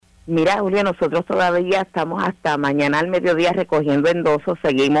Mira, Julio, nosotros todavía estamos hasta mañana al mediodía recogiendo endosos,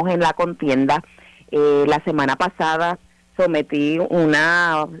 seguimos en la contienda. La semana pasada sometí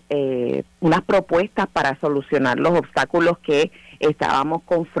unas propuestas para solucionar los obstáculos que estábamos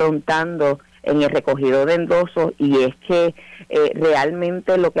confrontando en el recogido de endosos, y es que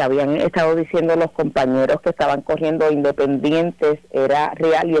realmente lo que habían estado diciendo los compañeros que estaban corriendo independientes era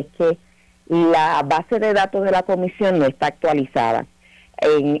real, y es que la base de datos de la comisión no está actualizada.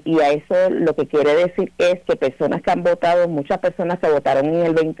 Y a eso lo que quiere decir es que personas que han votado, muchas personas que votaron en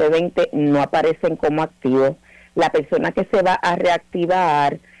el 2020 no aparecen como activos. La persona que se va a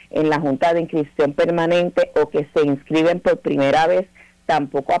reactivar en la Junta de Inscripción Permanente o que se inscriben por primera vez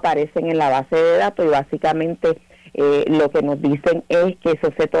tampoco aparecen en la base de datos, y básicamente lo que nos dicen es que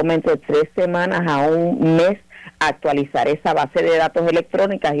eso se toma entre 3 semanas a un mes actualizar esa base de datos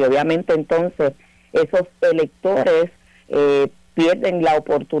electrónicas, y obviamente entonces esos electores pierden la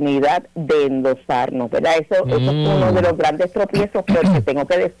oportunidad de endosarnos, ¿verdad? Eso es uno de los grandes tropiezos, porque tengo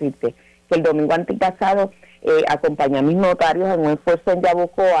que decirte que el domingo antepasado acompañé a mis notarios en un esfuerzo en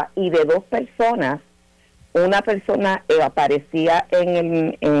Yabucoa, y de 2 personas, una persona aparecía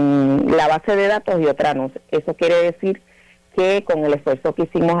en la base de datos y otra no. Eso quiere decir que con el esfuerzo que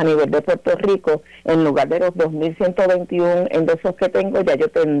hicimos a nivel de Puerto Rico, en lugar de los 2.121 endosos que tengo, ya yo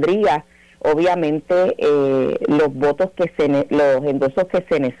tendría obviamente los votos los endosos que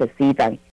se necesitan.